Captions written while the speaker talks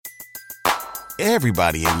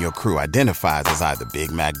Everybody in your crew identifies as either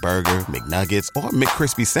Big Mac Burger, McNuggets, or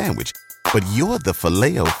McCrispy Sandwich. But you're the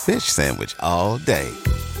Filet-O-Fish Sandwich all day.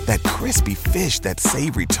 That crispy fish, that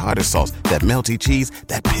savory tartar sauce, that melty cheese,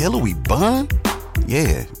 that pillowy bun.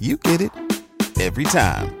 Yeah, you get it. Every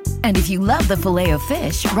time. And if you love the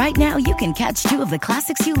Filet-O-Fish, right now you can catch two of the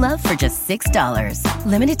classics you love for just $6.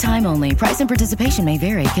 Limited time only. Price and participation may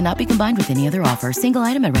vary. Cannot be combined with any other offer. Single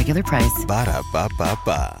item at regular price.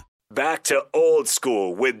 Ba-da-ba-ba-ba. Back to old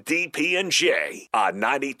school with DP and J on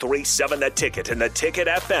 93.7 The Ticket and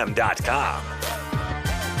theticketfm.com.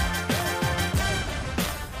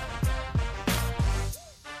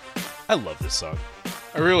 I love this song.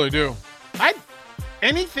 I really do.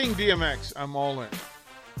 Anything DMX, I'm all in.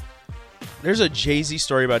 There's a Jay-Z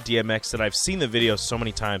story about DMX that I've seen the video so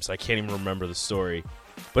many times I can't even remember the story,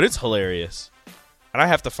 but it's hilarious. And I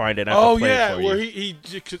have to find it. I have to play it for where you.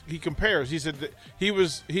 he compares. He said that he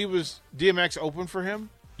was DMX open for him.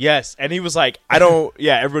 Yes, and he was like,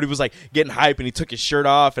 everybody was like getting hype, and he took his shirt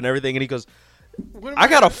off and everything, and he goes, I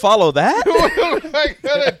gotta follow that. What am I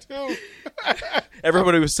gonna do?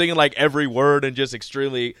 Everybody was singing like every word and just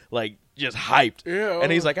extremely like just hyped. Yeah, and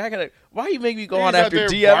he's like, why you make me go he's on out after there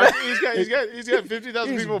DMX? He's got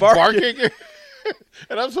 50,000 people barking.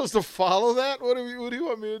 and I'm supposed to follow that? What do you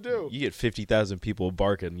want me to do? You get 50,000 people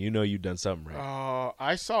barking. You know you've done something right.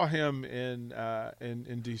 I saw him in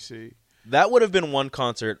D.C. That would have been one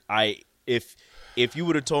concert. If you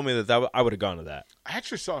would have told me that I would have gone to that. I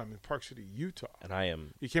actually saw him in Park City, Utah, and I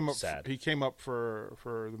am sad. He came up for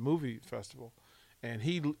the movie festival, and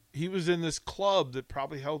he was in this club that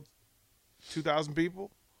probably held 2,000 people.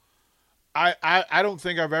 I don't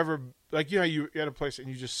think I've ever, like, you know, you at a place and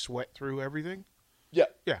you just sweat through everything. Yeah.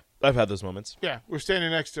 I've had those moments. Yeah, we're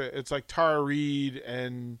standing next to, it's like Tara Reid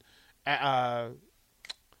and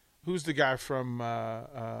who's the guy from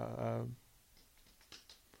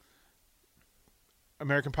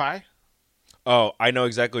American Pie? Oh, I know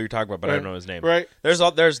exactly what you're talking about, but I don't know his name. Right. There's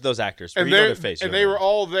those actors. And, you know their face, and they were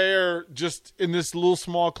all there just in this little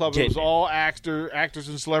small club. It was all actors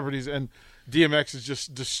and celebrities, and DMX is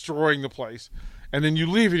just destroying the place. And then you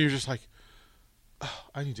leave, and you're just like, oh,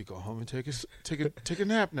 I need to go home and take a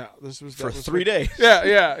nap now. That was 3 days.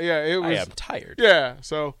 Yeah. It was. I am tired. Yeah.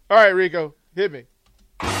 So, all right, Rico, hit me.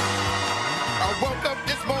 I woke up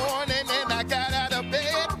this morning and I got out of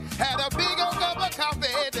bed. Had a big old cup of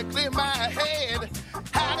coffee to clear my head.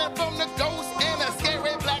 Hiding from the ghost and a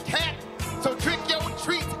scary black hat. So trick your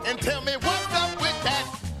treat and tell me what's up with that.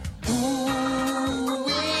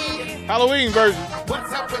 Ooh-wee. Halloween version.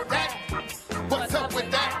 What's up with that? What's up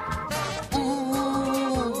with that?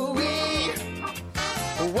 Ooh-wee.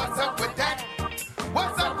 What's up with that?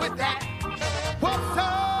 What's up with that? What's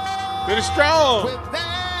up? Finish strong. With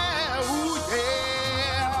that?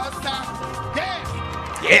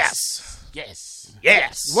 Yes.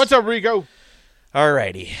 What's up, Rico?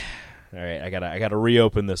 Alrighty. All right, I gotta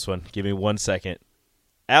reopen this one. Give me 1 second.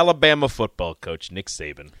 Alabama football coach Nick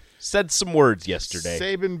Saban said some words yesterday.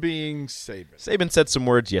 Saban being Saban. Saban said some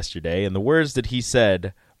words yesterday, and the words that he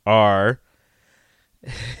said are,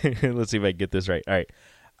 let's see if I can get this right. All right.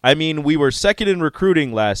 I mean, we were second in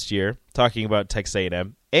recruiting last year, talking about Texas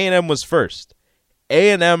A&M. A&M was first.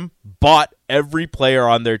 A&M bought every player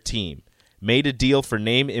on their team, made a deal for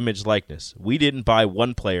name, image, likeness. We didn't buy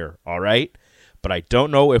one player, all right? But I don't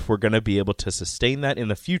know if we're going to be able to sustain that in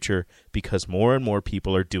the future because more and more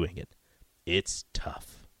people are doing it. It's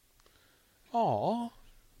tough. Aw.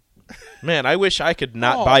 Man, I wish I could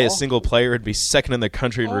not buy a single player and be second in the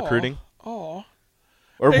country in recruiting. Aw.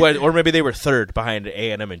 Or maybe they were third behind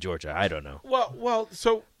A&M and Georgia. I don't know. Well,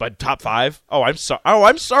 so but top five? Oh, I'm sorry. Oh,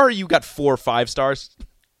 I'm sorry you got 4 5 stars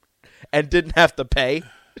and didn't have to pay.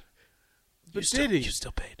 But You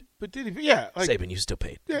still paid. But did he? Yeah. Like, Saban, you still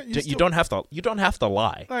paid. Yeah, You don't have to. You don't have to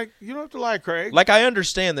lie. Like, you don't have to lie, Craig. Like, I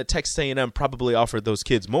understand that Texas A&M probably offered those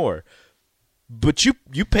kids more, but you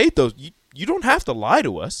paid those. You don't have to lie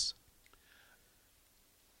to us.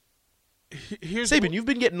 Saban, you've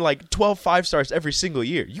been getting like 12 5 stars every single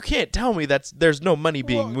year. You can't tell me there's no money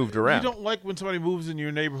being moved around. You don't like when somebody moves in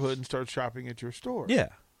your neighborhood and starts shopping at your store. Yeah.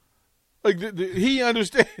 Like he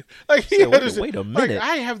understands. Like he understands. Wait a minute. Like,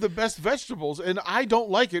 I have the best vegetables, and I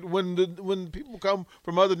don't like it when people come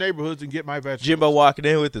from other neighborhoods and get my vegetables. Jimbo walking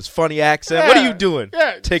in with his funny accent. Yeah. What are you doing?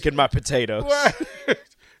 Yeah. Taking my potatoes. Well,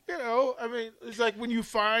 you know, I mean, it's like when you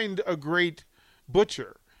find a great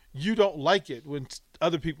butcher, you don't like it when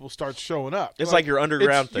other people start showing up. It's like your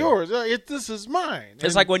underground it's thing. Yours. This is mine.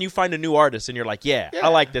 It's like when you find a new artist and you're like, yeah. I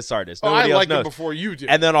like this artist. I Nobody else like knows. it before you did.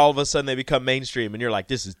 And then all of a sudden they become mainstream and you're like,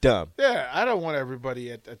 this is dumb. Yeah, I don't want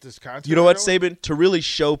everybody at this concert. You know what, Saban? To really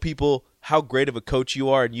show people how great of a coach you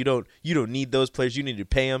are, and you don't need those players. You need to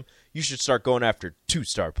pay them. You should start going after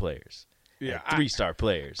 2-star players, and 3-star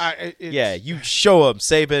players. You show them,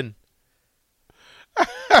 Saban.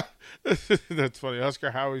 That's funny.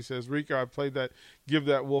 Oscar Howie says, Rico, I played that Give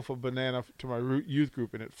That Wolf a Banana to my youth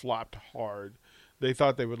group, and it flopped hard. They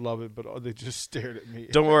thought they would love it, but they just stared at me.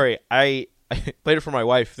 Don't worry. I played it for my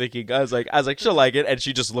wife, thinking I was like she'll like it, and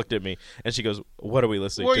she just looked at me and she goes, "What are we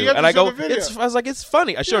listening to?" And I go, I was like, "It's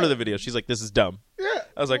funny." I showed her the video. She's like, "This is dumb." Yeah.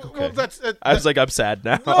 I was like, "Okay." Well, I was like, "I'm sad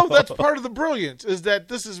now." No, that's part of the brilliance is that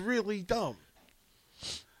this is really dumb.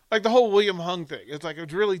 Like the whole William Hung thing. It's like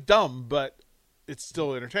it's really dumb, but it's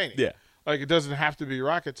still entertaining. Yeah. Like it doesn't have to be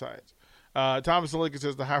rocket science. Thomas Lincoln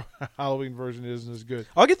says the Halloween version isn't as good.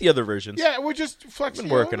 I'll get the other versions. Yeah, we're just flexing.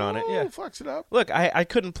 Been working on it. Yeah, flex it up. Look, I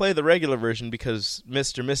couldn't play the regular version because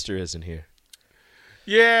Mr. isn't here.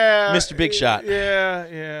 Yeah, Mr. Big Shot.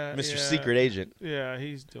 Yeah, Mr. Secret Agent. Yeah,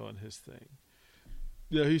 he's doing his thing.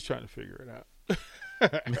 Yeah, he's trying to figure it out.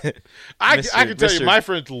 I can tell you, my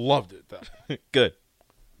friends loved it though. Good.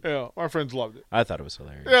 Yeah, my friends loved it. I thought it was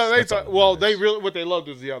hilarious. Yeah, they thought. Well, they really what they loved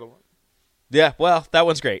was the other one. Yeah, well, that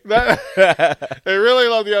one's great. They really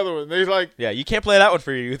love the other one. They like. Yeah, you can't play that one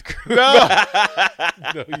for your youth group.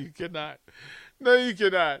 No, you cannot. No, you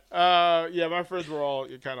cannot. Yeah, my friends were all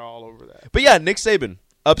kind of all over that. But yeah, Nick Saban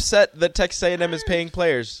upset that Texas A&M is paying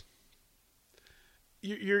players.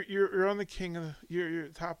 You're on the king of the. You're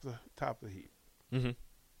top of the heap. Mm-hmm.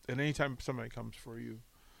 And anytime somebody comes for you,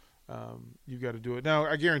 you've got to do it. Now,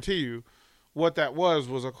 I guarantee you, what that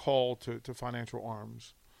was a call to financial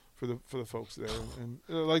arms. For the folks there, and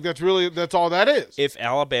like that's all that is. If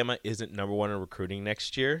Alabama isn't number 1 in recruiting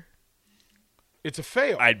next year, it's a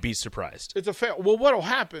fail. I'd be surprised. It's a fail. Well, what will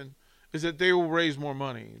happen is that they will raise more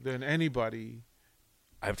money than anybody.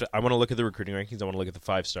 I want to look at the recruiting rankings. I want to look at the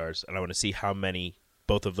 5 stars, and I want to see how many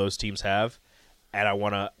both of those teams have, and I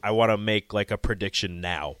want to make like a prediction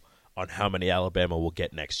now on how many Alabama will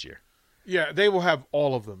get next year. Yeah, they will have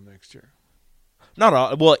all of them next year. Not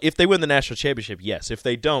all. Well, if they win the national championship, yes. If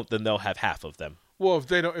they don't, then they'll have half of them. Well,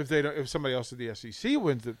 if somebody else at the SEC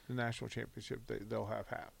wins the national championship, they'll have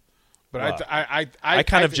half. But I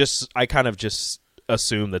kind of just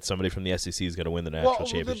assume that somebody from the SEC is going to win the national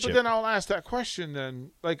championship. But then I'll ask that question.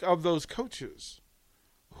 Then, like, of those coaches,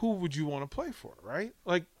 who would you want to play for? Right?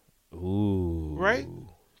 Like, ooh, right?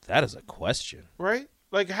 That is a question. Right?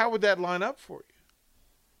 Like, how would that line up for you?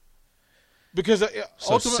 Because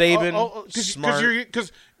so Saban, smart.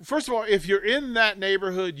 Because first of all, if you're in that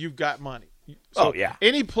neighborhood, you've got money. So yeah.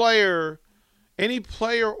 Any player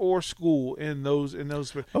or school in those.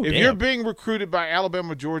 If you're being recruited by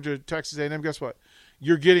Alabama, Georgia, Texas A&M, guess what?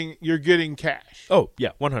 You're getting cash. Oh yeah,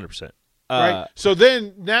 100%. Right. So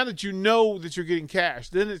then, now that you know that you're getting cash,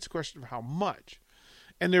 then it's a question of how much.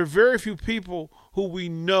 And there are very few people who we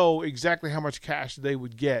know exactly how much cash they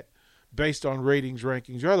would get based on ratings,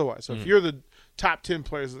 rankings, or otherwise. So if you're the top 10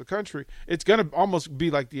 players of the country, it's going to almost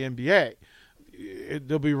be like the NBA.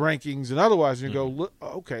 There'll be rankings and otherwise, and you go, look,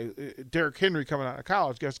 okay, Derrick Henry coming out of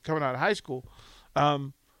college, guess coming out of high school.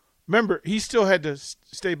 Remember, he still had to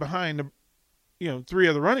stay behind, 3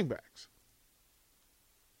 other running backs.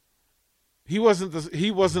 He wasn't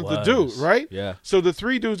the dude, right? Yeah. So the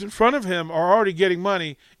 3 dudes in front of him are already getting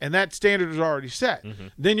money, and that standard is already set. Mm-hmm.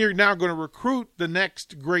 Then you're now going to recruit the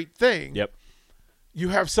next great thing. Yep. You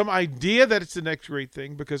have some idea that it's the next great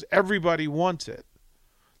thing because everybody wants it.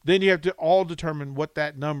 Then you have to all determine what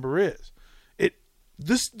that number is.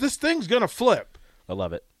 This thing's going to flip. I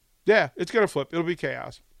love it. Yeah, it's going to flip. It'll be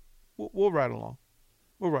chaos. We'll ride along.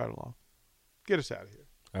 Get us out of here.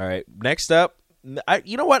 All right. Next up.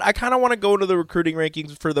 You know what? I kind of want to go into the recruiting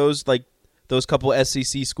rankings for those couple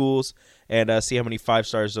SEC schools and see how many 5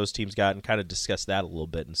 stars those teams got and kind of discuss that a little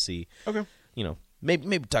bit and see. Okay.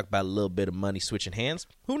 Maybe talk about a little bit of money switching hands.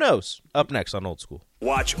 Who knows? Up next on Old School.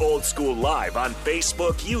 Watch Old School live on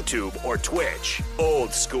Facebook, YouTube, or Twitch.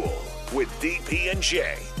 Old School with DP and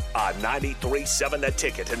J on 93.7 The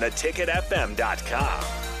Ticket and theticketfm.com.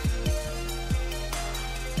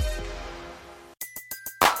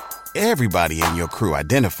 Everybody in your crew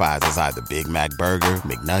identifies as either Big Mac Burger,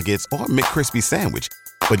 McNuggets, or McCrispy Sandwich.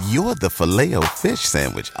 But you're the Filet-O-Fish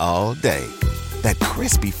Sandwich all day. That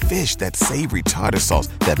crispy fish, that savory tartar sauce,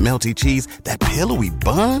 that melty cheese, that pillowy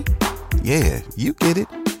bun. Yeah, you get it.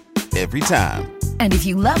 Every time. And if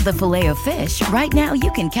you love the Filet-O-Fish, right now you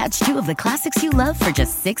can catch 2 of the classics you love for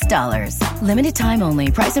just $6. Limited time only.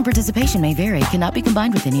 Price and participation may vary. Cannot be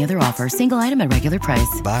combined with any other offer. Single item at regular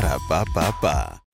price. Ba-da-ba-ba-ba.